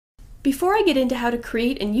Before I get into how to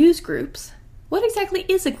create and use groups, what exactly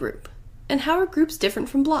is a group, and how are groups different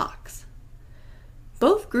from blocks?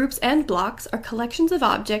 Both groups and blocks are collections of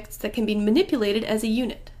objects that can be manipulated as a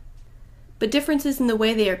unit, but differences in the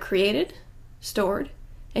way they are created, stored,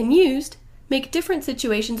 and used make different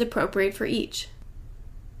situations appropriate for each.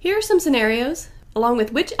 Here are some scenarios, along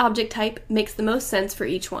with which object type makes the most sense for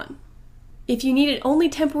each one. If you need it only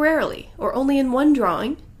temporarily or only in one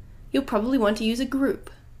drawing, you'll probably want to use a group.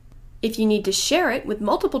 If you need to share it with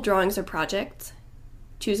multiple drawings or projects,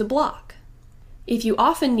 choose a block. If you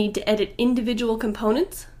often need to edit individual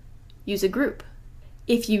components, use a group.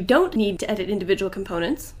 If you don't need to edit individual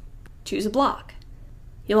components, choose a block.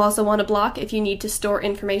 You'll also want a block if you need to store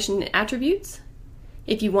information in attributes,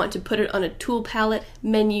 if you want to put it on a tool palette,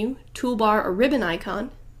 menu, toolbar, or ribbon icon,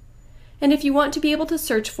 and if you want to be able to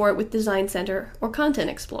search for it with Design Center or Content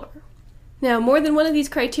Explorer. Now, more than one of these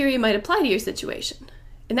criteria might apply to your situation.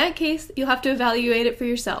 In that case, you'll have to evaluate it for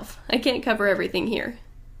yourself. I can't cover everything here.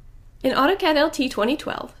 In AutoCAD LT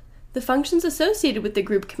 2012, the functions associated with the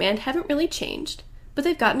group command haven't really changed, but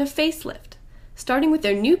they've gotten a facelift, starting with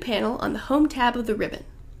their new panel on the Home tab of the ribbon.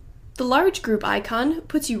 The large group icon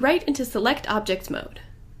puts you right into Select Objects mode.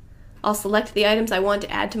 I'll select the items I want to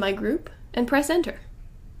add to my group and press Enter.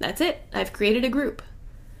 That's it, I've created a group.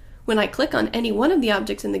 When I click on any one of the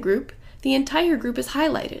objects in the group, the entire group is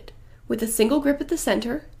highlighted, with a single grip at the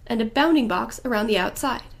center and a bounding box around the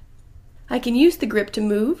outside. I can use the grip to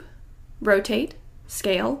move, rotate,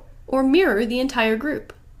 scale, or mirror the entire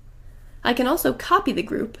group. I can also copy the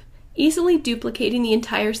group, easily duplicating the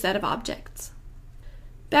entire set of objects.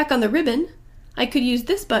 Back on the ribbon, I could use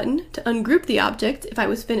this button to ungroup the objects if I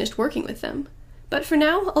was finished working with them, but for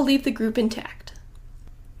now I'll leave the group intact.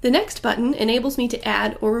 The next button enables me to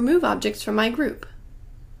add or remove objects from my group.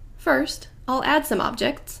 First, I'll add some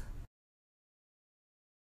objects,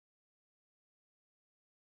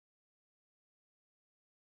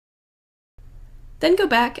 then go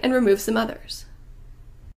back and remove some others.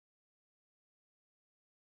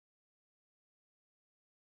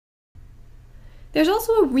 There's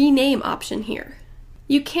also a rename option here.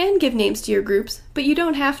 You can give names to your groups, but you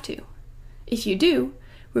don't have to. If you do,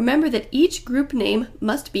 remember that each group name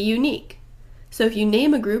must be unique. So if you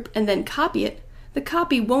name a group and then copy it, the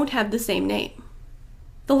copy won't have the same name.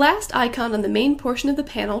 The last icon on the main portion of the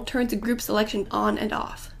panel turns a group selection on and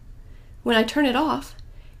off. When I turn it off,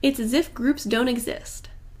 it's as if groups don't exist.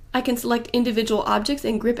 I can select individual objects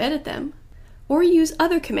and grip edit them, or use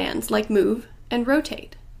other commands like move and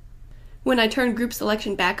rotate. When I turn group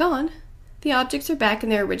selection back on, the objects are back in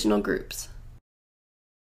their original groups.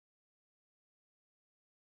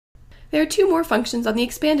 There are two more functions on the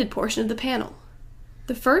expanded portion of the panel.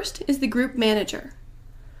 The first is the Group Manager.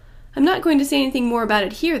 I'm not going to say anything more about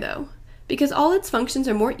it here though, because all its functions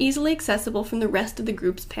are more easily accessible from the rest of the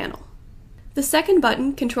Groups panel. The second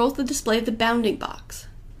button controls the display of the bounding box.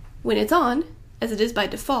 When it's on, as it is by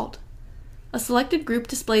default, a selected group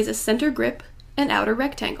displays a center grip and outer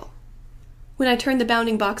rectangle. When I turn the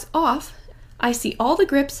bounding box off, I see all the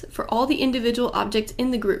grips for all the individual objects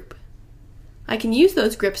in the group. I can use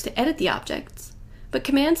those grips to edit the objects, but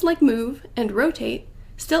commands like move and rotate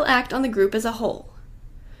still act on the group as a whole.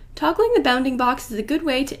 Toggling the bounding box is a good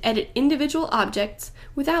way to edit individual objects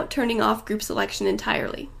without turning off group selection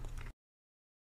entirely.